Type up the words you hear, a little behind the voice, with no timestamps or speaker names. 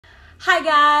Hi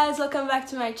guys, welcome back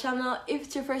to my channel. If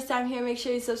it's your first time here, make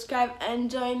sure you subscribe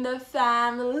and join the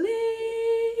family.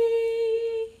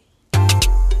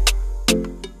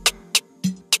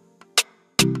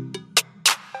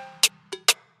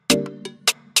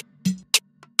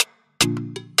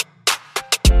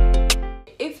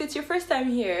 If it's your first time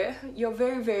here, you're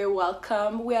very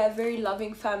welcome. We are a very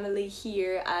loving family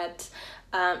here at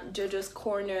Jojo's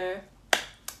Corner,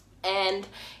 and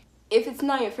if it's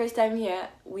not your first time here,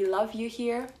 we love you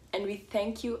here and we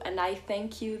thank you, and I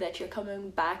thank you that you're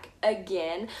coming back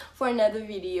again for another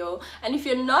video. And if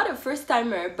you're not a first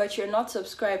timer but you're not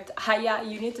subscribed, hiya,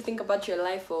 you need to think about your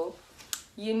life. Oh,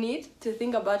 you need to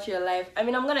think about your life. I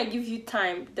mean, I'm gonna give you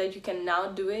time that you can now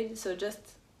do it, so just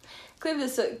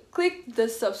click the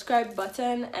subscribe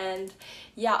button, and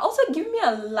yeah, also give me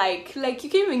a like. Like, you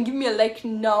can even give me a like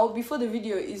now before the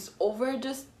video is over.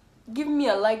 Just give me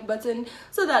a like button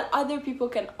so that other people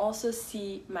can also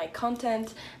see my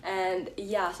content, and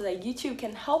yeah, so that YouTube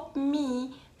can help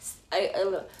me,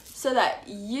 so that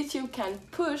YouTube can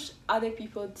push other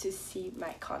people to see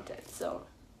my content. So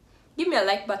give me a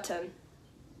like button.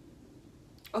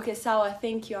 Okay, Sawa,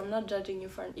 thank you. I'm not judging you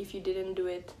for if you didn't do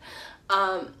it.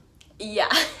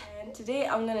 Yeah. And today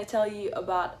I'm gonna tell you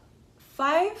about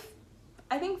five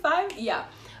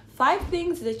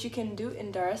things that you can do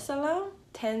in Dar es Salaam,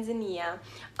 Tanzania.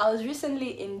 I was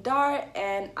recently in Dar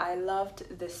and I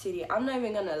loved the city. I'm not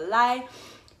even gonna lie,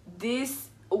 this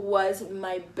was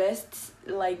my best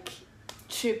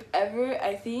trip ever.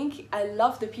 I think I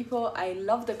love the people, I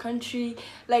love the country,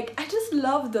 like I just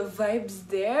love the vibes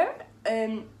there.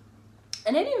 And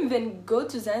I didn't even go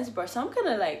to Zanzibar, so I'm kind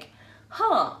of like,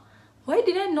 why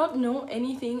did I not know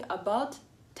anything about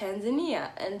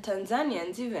Tanzania and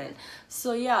Tanzanians even?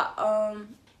 So yeah,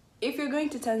 if you're going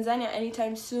to Tanzania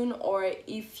anytime soon, or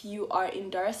if you are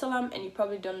in Dar es Salaam and you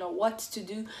probably don't know what to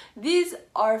do, these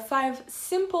are 5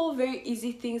 simple, very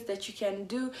easy things that you can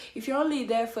do. If you're only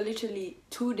there for literally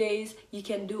 2 days, you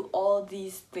can do all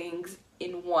these things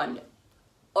in one.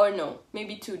 Or no,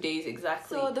 maybe 2 days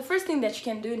exactly. So the first thing that you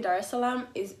can do in Dar es Salaam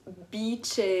is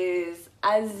beaches.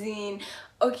 As in,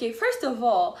 okay, first of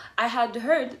all, I had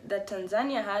heard that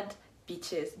Tanzania had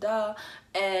beaches, duh,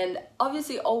 and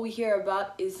obviously all we hear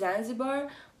about is Zanzibar,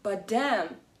 but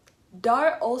damn,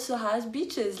 Dar also has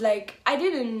beaches. Like, I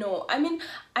didn't know. I mean,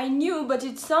 I knew, but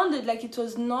it sounded like it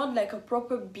was not like a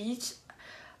proper beach.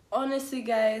 Honestly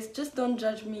guys, just don't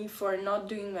judge me for not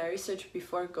doing my research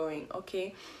before going,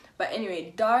 okay? But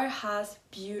anyway, Dar has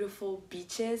beautiful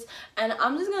beaches, and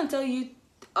I'm just gonna tell you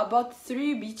about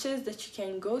 3 beaches that you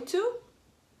can go to.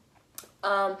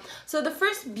 So the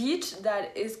first beach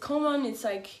that is common, it's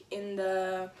like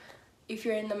if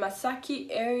you're in the Masaki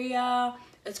area,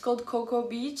 it's called Coco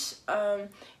Beach.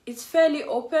 It's fairly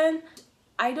open.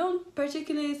 I don't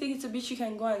particularly think it's a beach you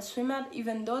can go and swim at,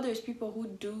 even though there's people who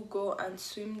do go and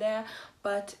swim there,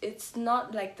 but it's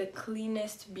not like the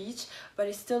cleanest beach, but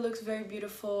it still looks very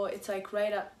beautiful. It's like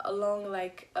right along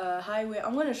like a highway.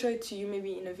 I'm gonna show it to you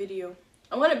maybe in a video.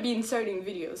 I'm gonna be inserting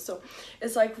videos, so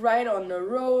it's like right on the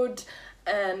road.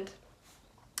 And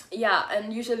yeah,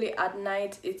 and usually at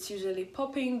night it's usually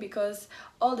popping because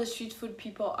all the street food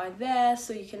people are there,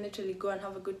 so you can literally go and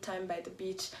have a good time by the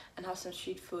beach and have some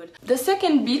street food. The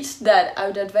second beach that I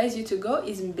would advise you to go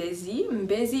is Mbezi.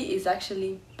 Mbezi is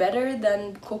actually better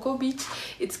than Coco Beach.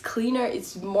 It's cleaner,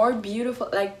 it's more beautiful,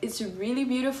 like it's really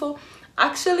beautiful.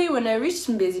 Actually, when I reached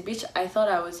Mbezi Beach, I thought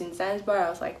I was in Zanzibar. I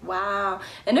was like, wow.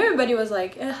 And everybody was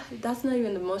like, that's not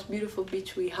even the most beautiful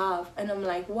beach we have. And I'm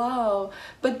like, wow,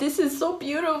 but this is so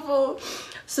beautiful.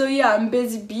 So yeah,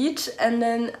 Mbezi Beach. And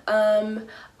then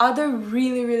other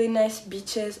really nice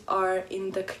beaches are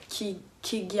in the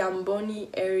Kigamboni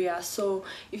area. So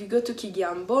if you go to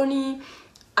Kigamboni,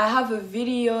 I have a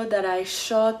video that I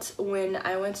shot when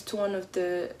I went to one of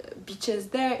the beaches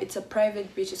there. It's a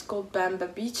private beach, it's called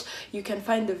Bamba Beach. You can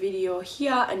find the video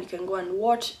here and you can go and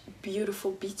watch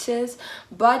beautiful beaches.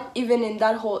 But even in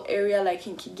that whole area, like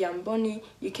in Kigamboni,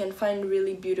 you can find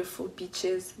really beautiful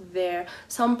beaches there.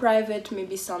 Some private,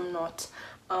 maybe some not.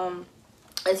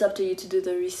 It's up to you to do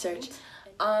the research.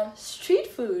 Street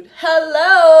food.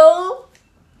 Hello!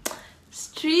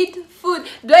 Street food.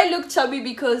 Do I look chubby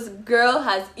because girl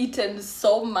has eaten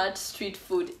so much street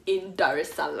food in Dar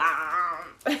es Salaam?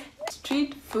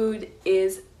 Street food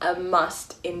is a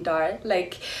must in Dar.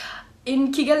 Like,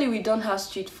 in Kigali we don't have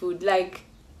street food. Like,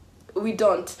 we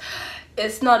don't.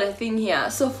 It's not a thing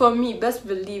here. So for me, best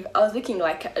believe, I was looking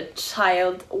like a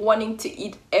child wanting to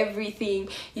eat everything.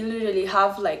 You literally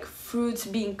have like fruits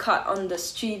being cut on the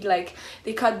street. Like,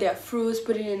 they cut their fruits,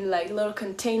 put it in like little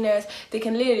containers. They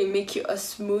can literally make you a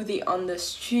smoothie on the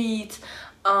street.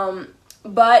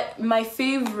 But my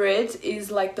favorite is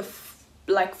like the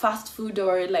like fast food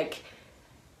or like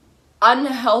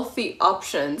unhealthy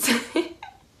options.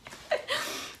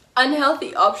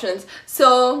 Unhealthy options.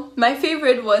 So my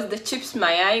favorite was the chips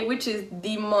mayai, which is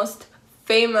the most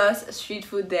famous street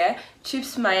food there.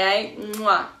 Chips mayai,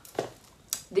 mwah,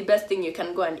 the best thing you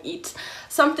can go and eat.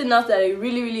 Something else that I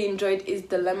really enjoyed is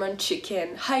the lemon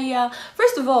chicken. Hiya.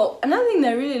 First of all, another thing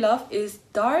that I really love is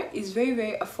Dar is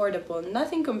very affordable.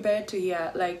 Nothing compared to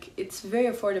here. Like, it's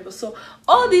very affordable. So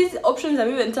all these options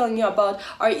I've been telling you about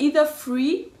are either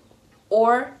free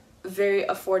or very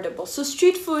affordable. So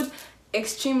street food,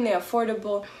 extremely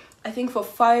affordable. I think for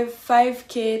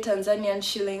 5k Tanzanian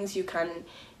shillings you can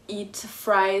eat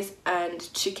fries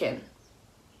and chicken.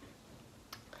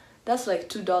 That's like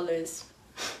 $2.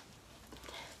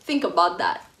 Think about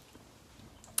that.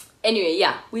 Anyway,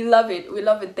 yeah, we love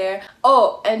it there.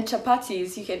 Oh, and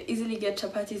chapatis, you can easily get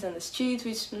chapatis on the street,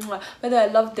 which whether I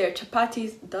love their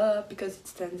chapatis, duh, because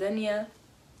it's Tanzania.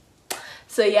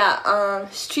 So yeah,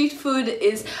 street food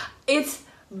it's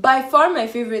by far my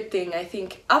favorite thing, I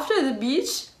think, after the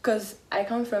beach, because I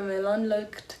come from a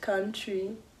landlocked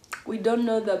country. We don't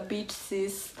know the beach,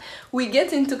 sis. We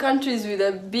get into countries with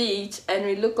a beach and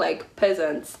we look like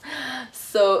peasants.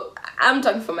 So I'm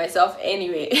talking for myself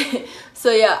anyway.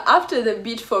 So yeah, after the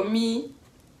beach, for me,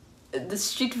 the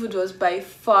street food was by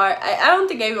far, I don't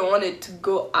think I even wanted to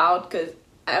go out because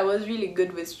I was really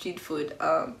good with street food.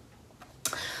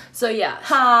 So yeah,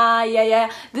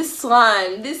 this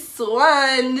one.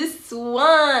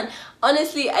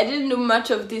 Honestly, I didn't do much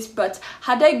of this, but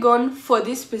had I gone for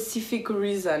this specific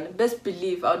reason, best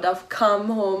believe I would have come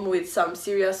home with some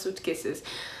serious suitcases.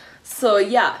 So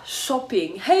yeah,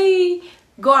 shopping. Hey,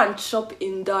 go and shop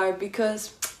in Dar,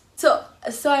 because so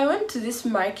I went to this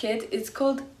market. It's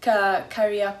called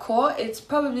Kariakor. It's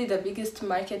probably the biggest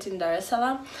market in Dar es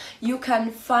Salaam. You can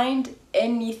find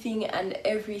anything and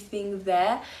everything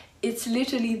there. It's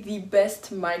literally the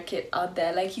best market out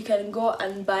there. Like, you can go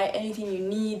and buy anything you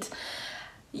need.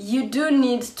 You do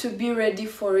need to be ready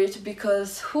for it,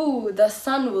 because the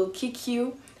sun will kick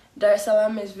you. Dar es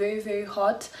Salaam is very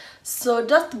hot, so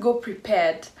just go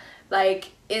prepared.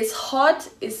 Like, it's hot,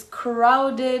 it's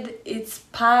crowded, it's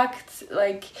packed,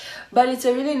 like, but it's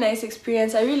a really nice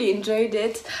experience. I really enjoyed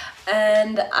it,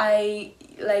 and I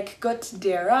like got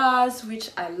deras, which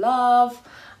I love.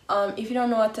 If you don't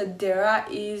know what a dera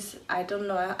is, I don't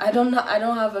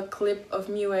have a clip of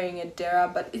me wearing a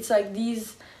dera, but it's like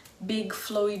these big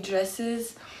flowy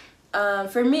dresses.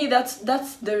 For me, that's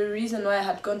the reason why I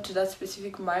had gone to that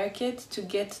specific market, to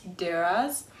get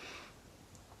deras.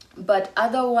 But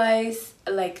otherwise,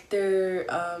 like,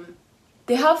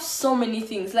 they have so many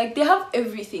things. Like, they have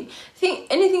everything.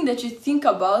 Anything that you think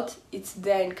about, it's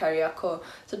there in Kariakor.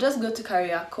 So just go to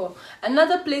Kariakor.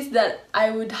 Another place that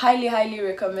I would highly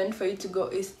recommend for you to go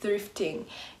is thrifting.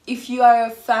 If you are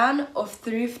a fan of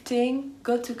thrifting,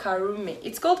 go to Karume.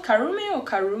 It's called Karume or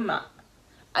Karuma?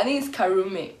 I think it's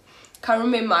Karume.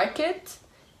 Karume Market.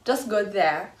 Just go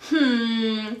there.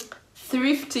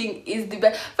 Thrifting is the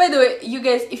best. By the way, you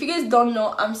guys, if you guys don't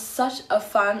know, I'm such a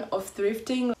fan of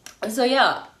thrifting. So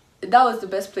yeah, that was the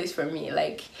best place for me.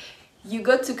 Like, you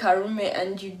go to Karume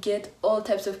and you get all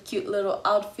types of cute little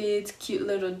outfits, cute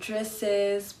little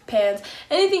dresses, pants,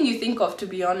 anything you think of, to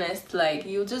be honest. Like,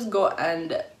 you'll just go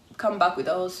and come back with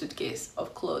a whole suitcase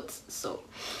of clothes. So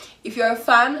if you're a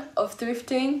fan of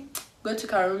thrifting, go to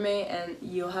Karume and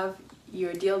you'll have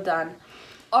your deal done.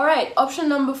 All right, option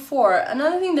number 4.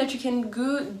 Another thing that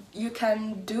you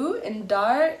can do in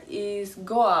Dar is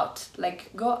go out.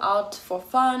 Like, go out for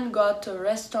fun, go out to a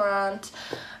restaurant,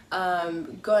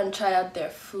 go and try out their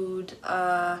food.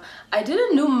 I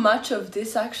didn't do much of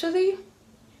this, actually.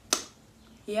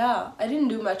 Yeah, I didn't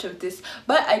do much of this,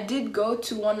 but I did go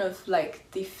to one of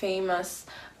like the famous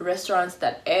restaurants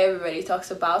that everybody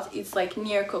talks about. It's like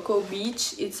near Cocoa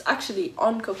Beach. It's actually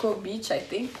on Cocoa Beach, I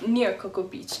think, near Cocoa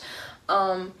Beach.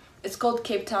 It's called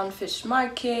Cape Town Fish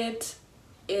Market.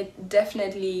 It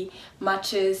definitely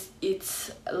matches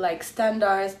its like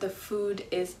standards. The food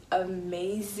is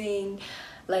amazing.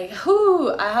 Like,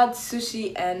 I had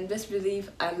sushi, and best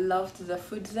believe I loved the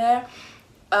food there.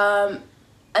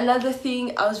 Another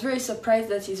thing, I was very surprised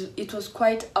that it was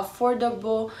quite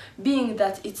affordable, being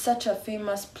that it's such a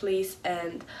famous place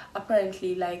and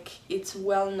apparently like it's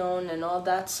well known and all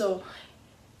that. So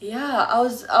yeah, I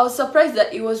was surprised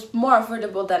that it was more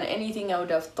affordable than anything I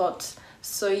would have thought.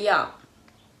 So yeah,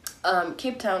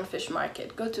 Cape Town Fish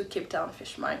Market. Go to Cape Town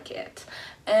Fish Market.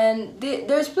 And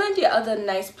there's plenty of other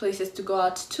nice places to go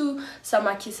out to.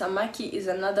 Samaki is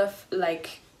another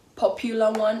like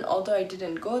popular one, although I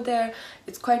didn't go there.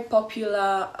 It's quite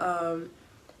popular.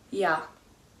 Yeah,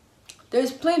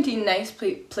 there's plenty nice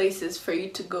places for you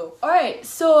to go. Alright,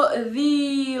 so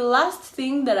the last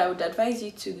thing that I would advise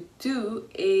you to do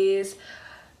is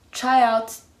try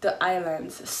out the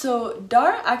islands. So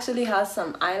Dar actually has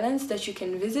some islands that you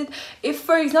can visit. If,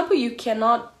 for example, you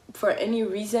cannot for any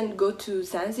reason go to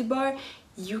Zanzibar,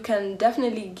 you can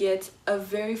definitely get a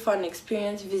very fun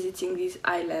experience visiting these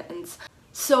islands.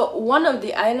 So one of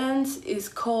the islands is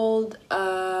called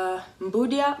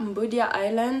Mbudia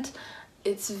Island.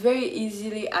 It's very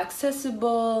easily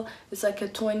accessible. It's like a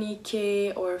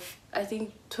 20k or I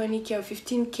think 20k or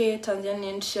 15k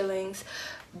Tanzanian shillings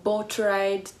boat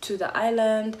ride to the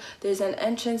island. There's an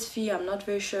entrance fee. I'm not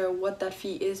very sure what that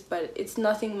fee is, but it's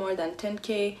nothing more than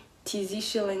 10k TZ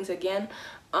shillings again.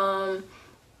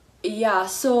 Yeah,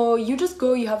 so you just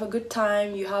go, you have a good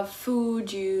time, you have food,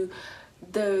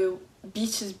 the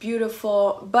beach is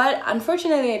beautiful. But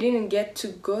unfortunately I didn't get to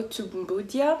go to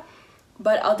Mbudia,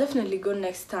 but I'll definitely go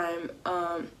next time.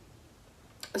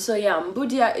 So yeah,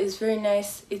 Mbudia is very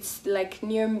nice. It's like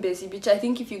near Mbezi Beach. I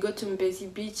think if you go to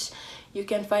Mbezi Beach, you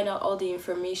can find out all the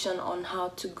information on how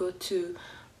to go to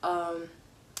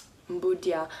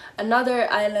Mbudia. Another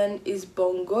island is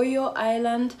Bongoyo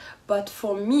Island, but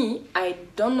for me, I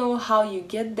don't know how you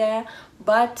get there,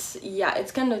 but yeah,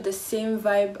 it's kind of the same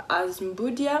vibe as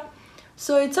Mbudia.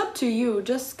 So it's up to you.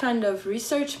 Just kind of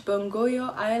research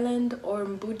Bongoyo Island or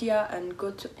Mbudia and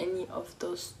go to any of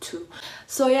those two.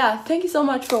 So yeah, thank you so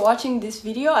much for watching this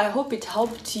video. I hope it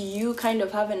helped you kind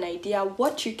of have an idea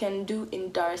what you can do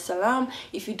in Dar es Salaam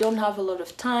if you don't have a lot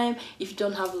of time, if you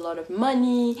don't have a lot of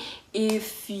money,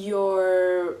 if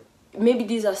you're maybe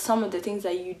these are some of the things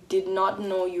that you did not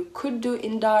know you could do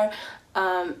in Dar.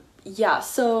 Yeah,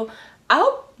 so I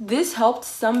hope this helped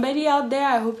somebody out there.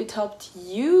 I hope it helped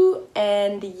you.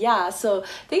 And yeah, so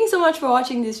thank you so much for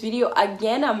watching this video.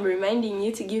 Again, I'm reminding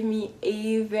you to give me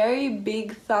a very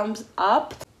big thumbs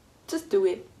up. Just do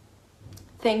it.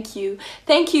 Thank you.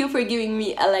 Thank you for giving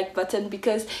me a like button,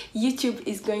 because YouTube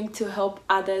is going to help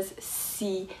others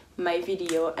see my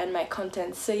video and my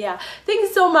content. So yeah, thank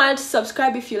you so much.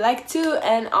 Subscribe if you like to,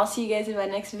 and I'll see you guys in my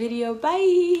next video.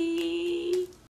 Bye.